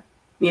you had.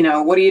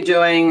 What are you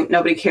doing?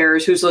 Nobody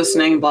cares. Who's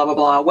listening? Blah, blah,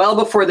 blah. Well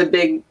before the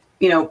big,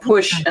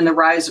 push and the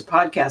rise of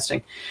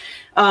podcasting.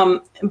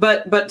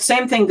 But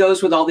same thing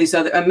goes with all these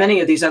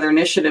many of these other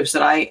initiatives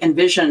that I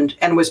envisioned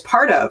and was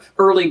part of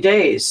early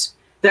days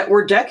that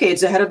were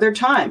decades ahead of their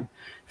time.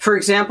 For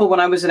example, when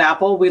I was at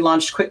Apple, we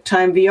launched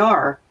QuickTime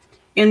VR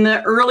in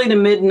the early to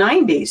mid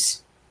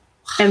 90s.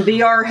 And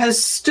VR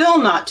has still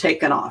not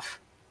taken off.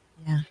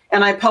 Yeah.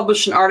 And I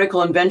published an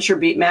article in Venture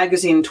Beat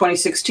magazine in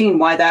 2016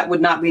 why that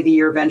would not be the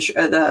year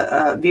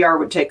VR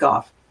would take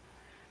off.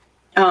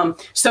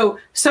 So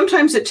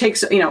sometimes it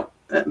takes,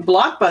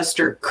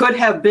 Blockbuster could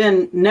have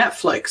been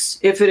Netflix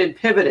if it had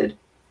pivoted,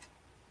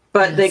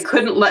 but they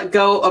couldn't let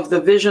go of the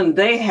vision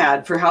they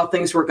had for how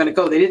things were going to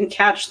go. They didn't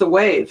catch the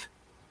wave.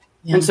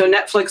 Yeah. And so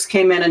Netflix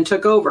came in and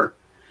took over.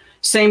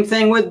 Same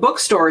thing with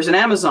bookstores and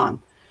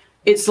Amazon.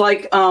 It's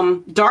like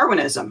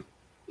Darwinism.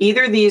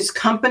 Either these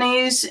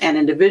companies and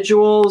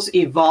individuals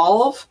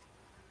evolve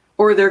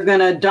or they're going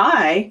to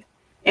die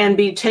and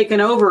be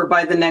taken over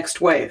by the next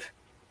wave.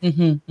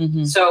 Mm-hmm,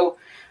 mm-hmm. So,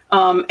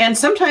 and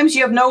sometimes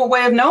you have no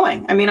way of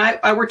knowing. I mean,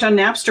 I worked on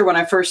Napster when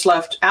I first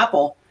left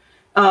Apple,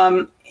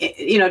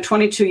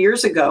 22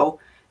 years ago.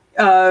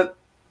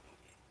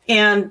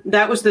 And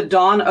that was the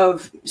dawn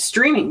of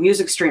streaming,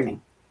 music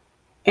streaming.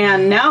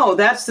 And now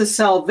that's the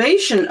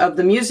salvation of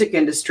the music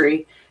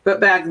industry. But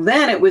back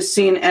then it was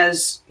seen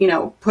as,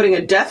 putting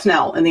a death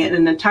knell in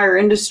an entire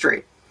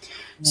industry.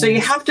 Yes. So you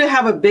have to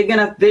have a big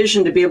enough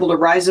vision to be able to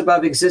rise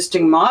above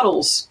existing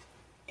models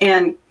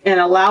and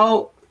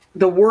allow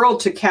the world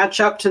to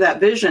catch up to that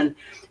vision.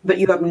 But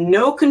you have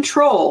no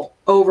control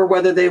over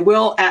whether they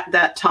will at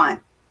that time.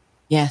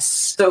 Yes.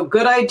 So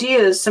good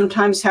ideas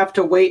sometimes have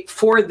to wait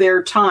for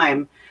their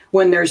time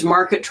when there's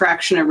market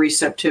traction and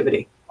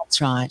receptivity. That's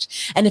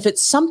right. And if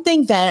it's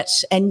something that,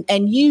 and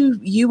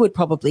you would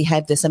probably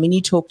have this, I mean, you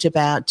talked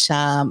about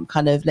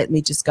let me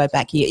just go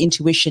back, your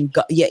intuition,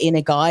 your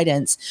inner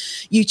guidance.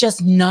 You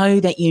just know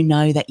that you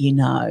know that you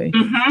know.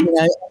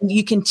 Mm-hmm.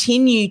 You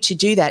continue to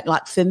do that.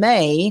 Like for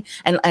me,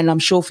 and I'm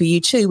sure for you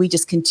too, we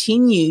just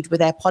continued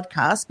with our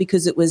podcast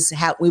because it was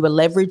how we were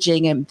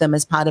leveraging them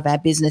as part of our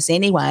business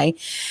anyway.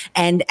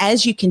 And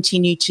as you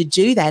continue to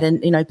do that,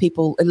 and,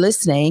 people are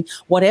listening,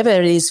 whatever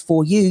it is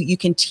for you, you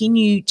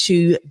continue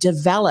to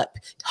develop,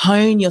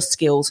 hone your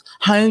skills,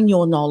 hone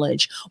your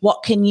knowledge.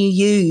 What can you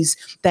use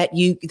that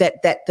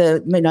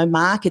the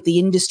market, the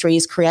industry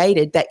has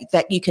created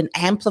that you can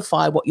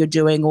amplify what you're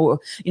doing, or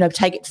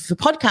take it for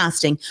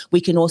podcasting. We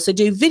can also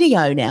do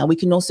video now. We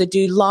can also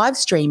do live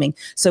streaming.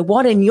 So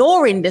what in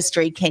your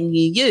industry can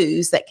you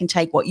use that can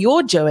take what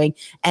you're doing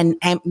and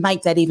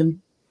make that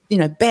even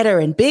better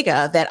and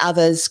bigger, that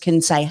others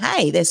can say,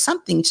 hey, there's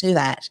something to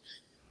that.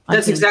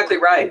 That's exactly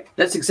right.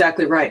 That's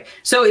exactly right.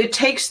 So it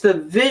takes the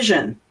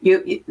vision,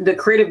 the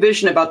creative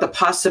vision about the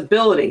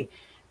possibility,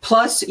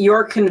 plus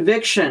your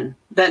conviction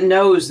that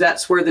knows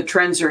that's where the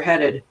trends are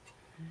headed.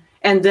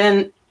 And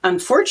then,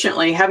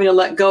 unfortunately, having to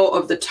let go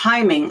of the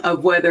timing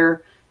of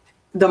whether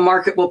the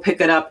market will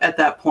pick it up at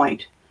that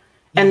point.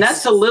 Yes. And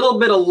that's a little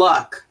bit of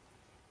luck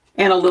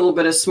and a little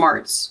bit of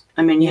smarts.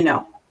 I mean,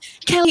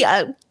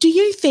 Kelli, do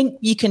you think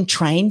you can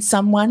train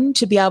someone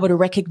to be able to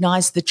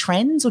recognize the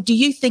trends, or do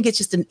you think it's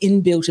just an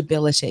inbuilt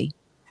ability?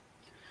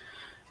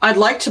 I'd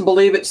like to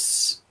believe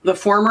it's the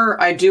former.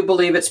 I do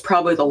believe it's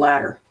probably the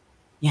latter.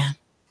 Yeah.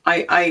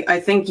 I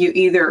think you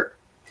either,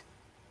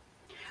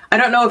 I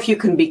don't know if you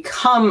can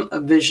become a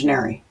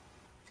visionary.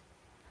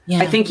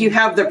 Yeah. I think you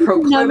have the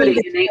proclivity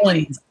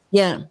innately.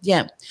 Yeah,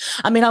 yeah.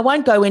 I mean, I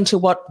won't go into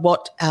what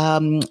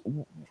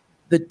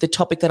the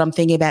topic that I'm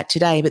thinking about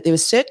today, but there were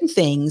certain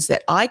things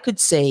that I could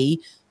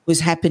see was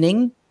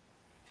happening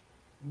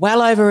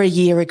well over a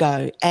year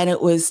ago. And it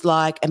was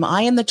like, am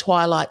I in the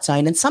twilight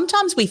zone? And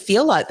sometimes we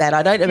feel like that.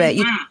 I don't know about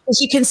you,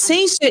 because you can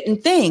see certain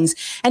things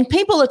and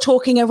people are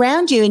talking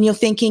around you and you're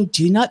thinking,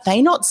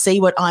 they not see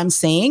what I'm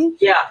seeing?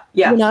 Yeah,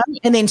 yeah.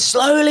 And then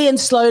slowly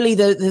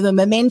the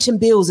momentum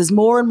builds as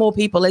more and more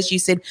people, as you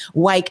said,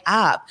 wake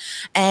up.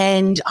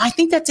 And I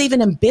think that's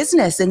even in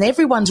business, and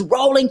everyone's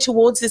rolling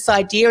towards this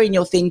idea and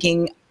you're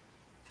thinking,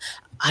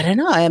 I don't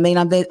know. I mean,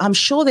 I'm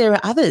sure there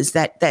are others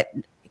that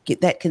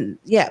can,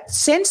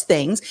 sense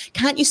things.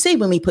 Can't you see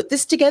when we put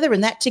this together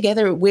and that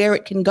together, where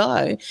it can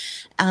go?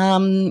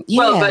 Well,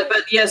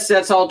 but yes,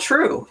 that's all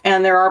true.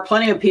 And there are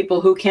plenty of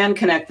people who can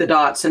connect the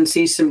dots and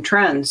see some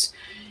trends.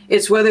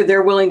 It's whether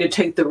they're willing to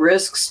take the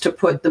risks to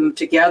put them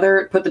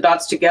together, put the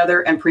dots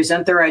together and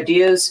present their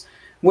ideas,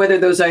 whether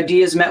those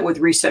ideas met with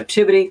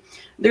receptivity.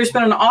 There's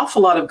been an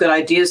awful lot of good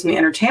ideas in the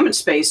entertainment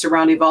space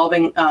around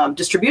evolving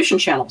distribution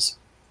channels.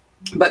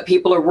 But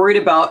people are worried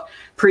about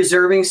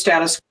preserving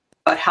status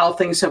quo, about how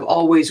things have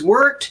always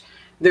worked.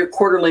 Their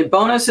quarterly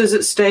bonuses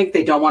at stake.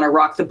 They don't want to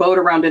rock the boat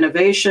around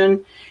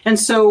innovation. And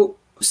so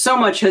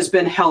much has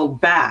been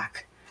held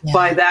back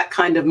by that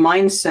kind of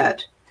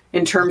mindset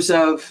in terms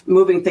of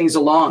moving things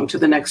along to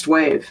the next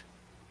wave.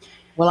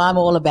 Well, I'm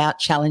all about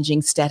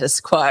challenging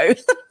status quo.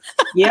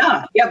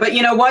 Yeah. But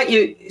you know what?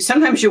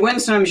 Sometimes you win,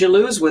 sometimes you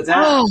lose with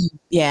that. Oh,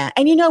 yeah.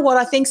 And you know what?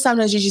 I think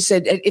sometimes, as you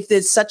said, if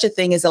there's such a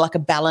thing as like a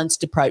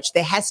balanced approach,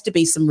 there has to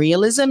be some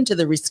realism to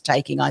the risk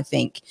taking, I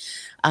think.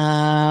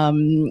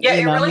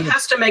 It really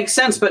has to make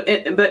sense. But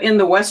in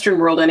the Western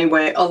world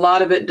anyway, a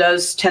lot of it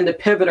does tend to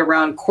pivot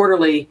around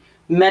quarterly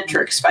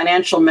metrics,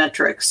 financial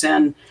metrics,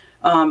 and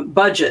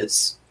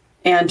budgets.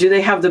 And do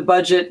they have the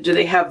budget? Do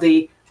they have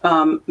do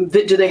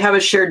they have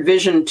a shared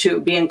vision to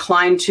be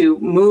inclined to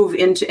move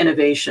into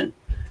innovation?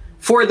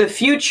 for the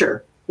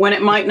future when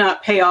it might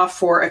not pay off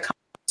for a company,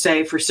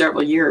 say, for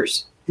several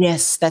years.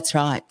 Yes, that's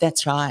right.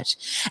 That's right.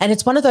 And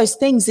it's one of those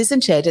things,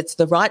 isn't it? It's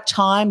the right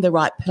time, the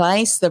right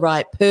place, the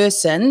right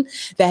person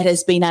that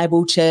has been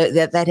able to,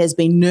 that has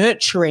been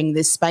nurturing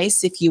this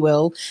space, if you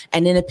will,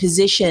 and in a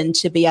position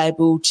to be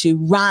able to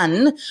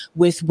run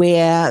with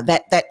where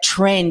that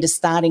trend is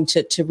starting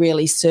to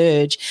really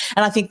surge.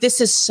 And I think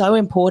this is so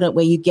important,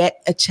 where you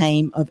get a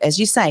team of, as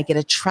you say, get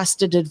a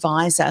trusted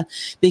advisor,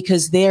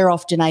 because they're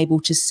often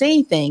able to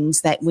see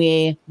things that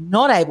we're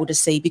not able to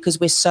see because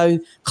we're so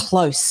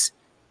close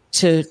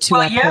to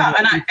well, yeah,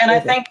 and I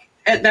think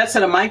that's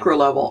at a micro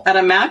level. At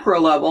a macro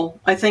level,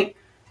 I think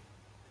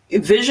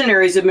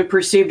visionaries have been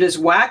perceived as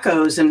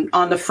wackos and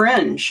on the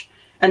fringe,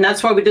 and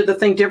that's why we did the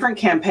Think Different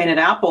campaign at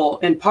Apple,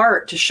 in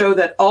part to show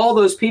that all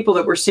those people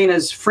that were seen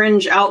as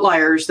fringe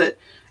outliers that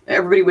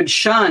everybody would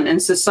shun in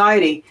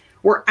society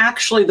were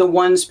actually the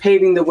ones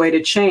paving the way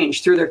to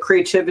change through their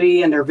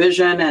creativity and their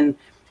vision and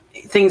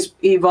things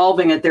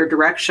evolving at their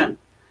direction.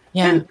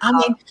 Yeah, and I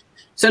mean.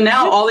 So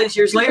now, all these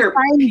years later,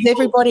 same as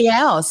everybody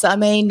else. I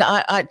mean,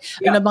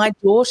 you know, my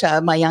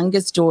daughter, my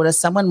youngest daughter,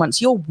 someone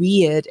once, "You're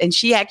weird," and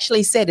she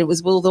actually said, it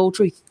was with all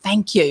truth,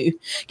 "Thank you,"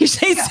 because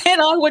she said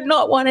I would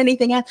not want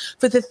anything else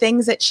for the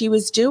things that she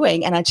was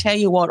doing. And I tell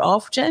you what,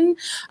 often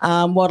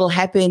what'll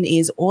happen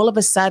is all of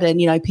a sudden,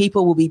 you know,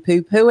 people will be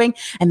poo-pooing,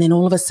 and then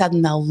all of a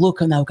sudden they'll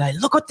look and they'll go,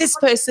 "Look what this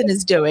person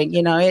is doing."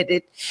 You know,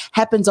 it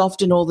happens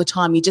often all the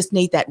time. You just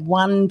need that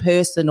one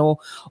person or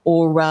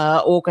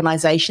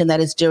organization that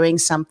is doing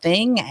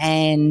something,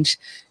 and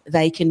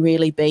they can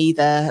really be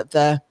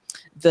the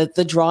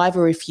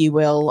driver, if you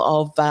will,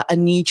 of a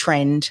new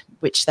trend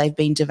which they've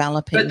been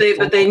developing.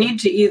 But they need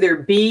to either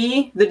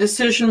be the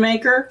decision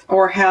maker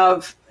or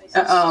have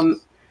the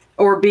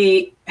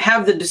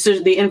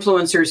decision. The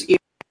influencers,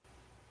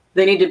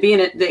 they need to be in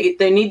it.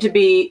 They need to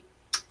be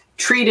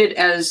treated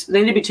as,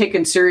 they need to be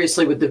taken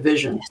seriously with the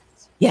vision.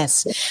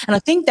 Yes. And I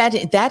think that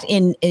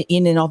in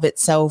and of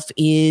itself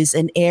is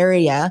an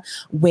area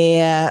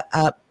where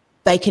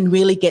they can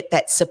really get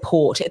that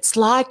support. It's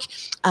like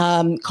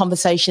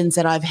conversations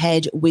that I've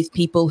had with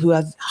people who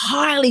are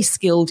highly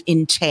skilled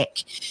in tech,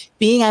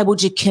 being able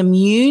to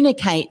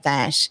communicate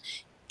that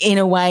in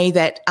a way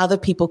that other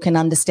people can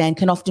understand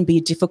can often be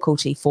a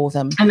difficulty for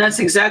them. And that's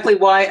exactly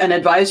why an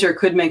advisor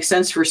could make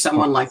sense for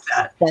someone like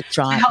that. That's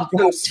right. To help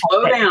them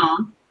slow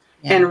down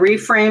and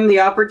reframe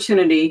the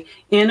opportunity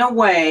in a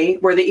way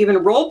where they even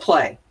role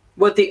play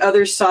what the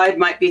other side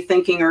might be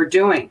thinking or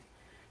doing,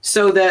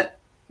 so that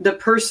the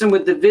person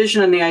with the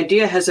vision and the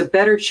idea has a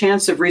better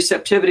chance of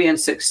receptivity and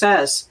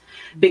success,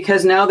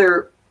 because now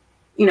they're,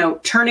 you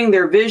know, turning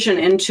their vision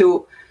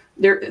into,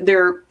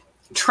 they're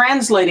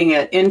translating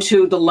it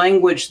into the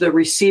language the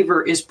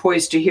receiver is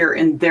poised to hear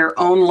in their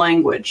own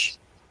language.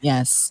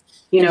 Yes.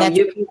 You can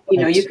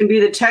be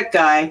the tech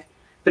guy,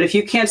 but if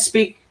you can't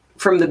speak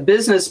from the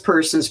business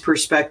person's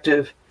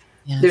perspective,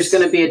 there's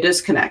going to be a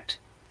disconnect.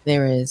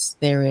 There is.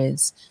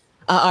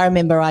 I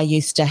remember I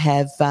used to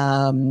have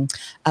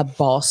a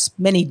boss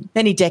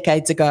many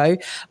decades ago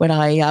when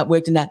I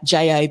worked in that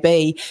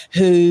JOB,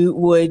 who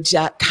would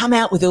come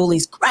out with all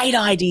these great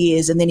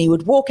ideas, and then he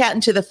would walk out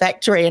into the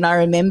factory. And I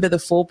remember the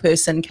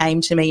foreperson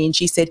came to me and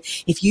she said,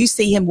 "If you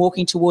see him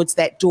walking towards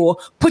that door,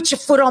 put your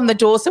foot on the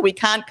door so we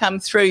can't come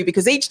through,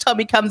 because each time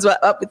he comes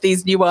up with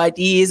these new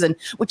ideas and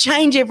will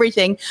change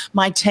everything,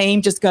 my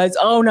team just goes,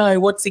 oh no,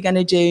 what's he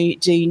going to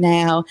do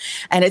now?"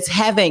 And it's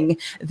having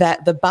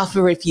the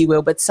buffer, if you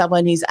will, but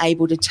someone who's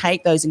able to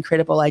take those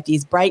incredible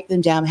ideas, break them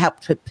down,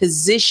 help to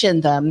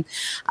position them,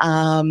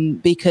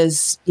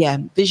 because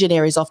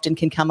visionaries often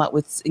can come up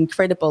with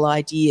incredible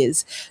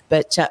ideas,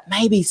 but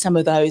maybe some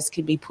of those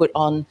can be put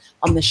on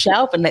the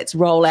shelf, and let's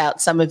roll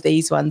out some of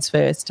these ones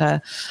first.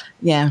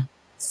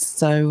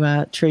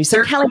 So true.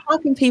 So, Kelli, how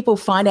can people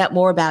find out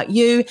more about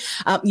you?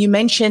 You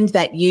mentioned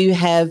that you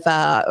have,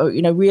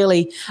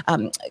 really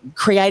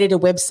created a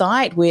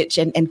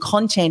website and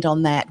content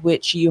on that,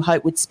 which you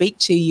hope would speak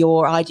to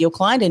your ideal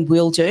client, and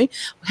will do.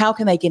 How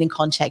can they get in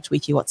contact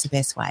with you? What's the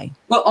best way?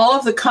 Well, all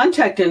of the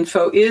contact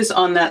info is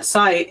on that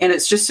site, and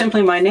it's just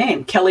simply my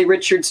name,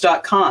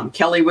 KelliRichards.com.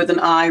 Kelli with an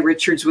I,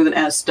 Richards with an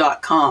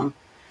S.com.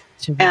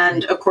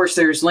 And of course,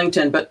 there's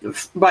LinkedIn, but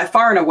by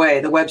far and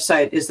away, the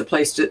website is the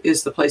place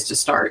to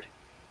start.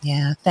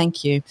 Yeah,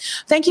 thank you.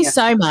 Thank you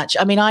so much.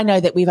 I mean, I know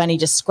that we've only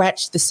just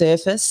scratched the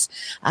surface.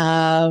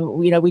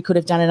 We could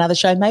have done another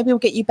show. Maybe we'll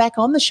get you back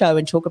on the show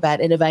and talk about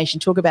innovation,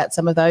 talk about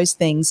some of those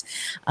things,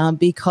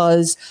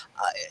 because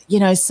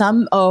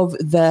some of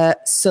the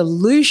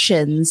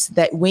solutions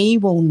that we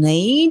will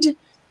need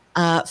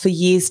for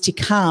years to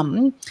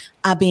come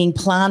are being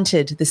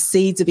planted. The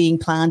seeds are being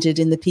planted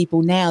in the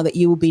people now that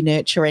you will be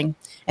nurturing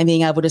and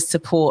being able to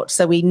support.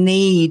 So we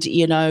need,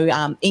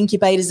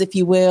 incubators, if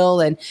you will,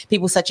 and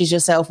people such as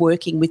yourself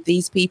working with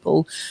these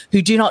people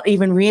who do not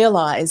even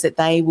realize that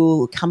they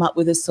will come up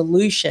with a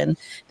solution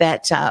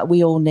that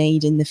we all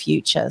need in the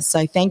future.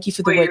 So thank you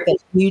for the work that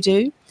you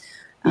do.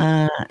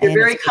 You're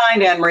very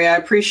kind, Anne-Marie. I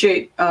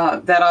appreciate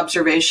that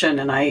observation,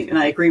 and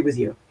I agree with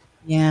you.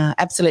 Yeah,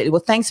 absolutely.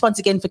 Well, thanks once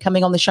again for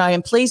coming on the show.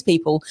 And please,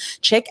 people,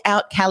 check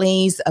out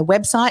Kelli's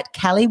website,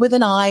 Kelli with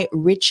an I,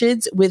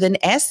 Richards with an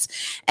S,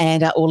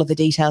 and all of the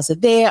details are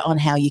there on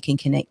how you can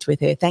connect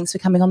with her. Thanks for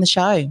coming on the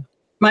show.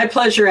 My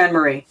pleasure,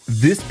 Anne-Marie.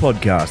 This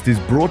podcast is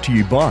brought to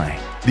you by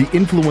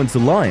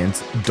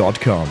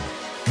theinfluencealliance.com.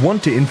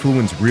 Want to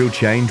influence real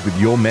change with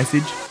your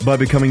message by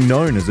becoming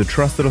known as a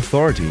trusted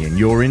authority in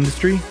your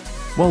industry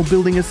while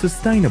building a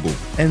sustainable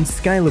and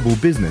scalable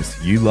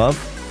business you love?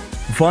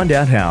 Find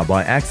out how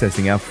by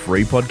accessing our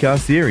free podcast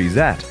series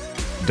at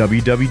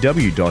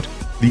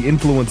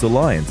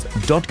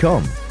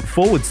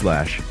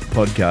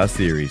www.theinfluencealliance.com/podcast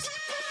series.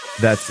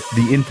 That's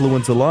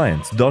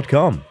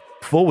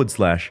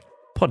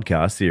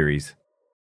theinfluencealliance.com/podcast series.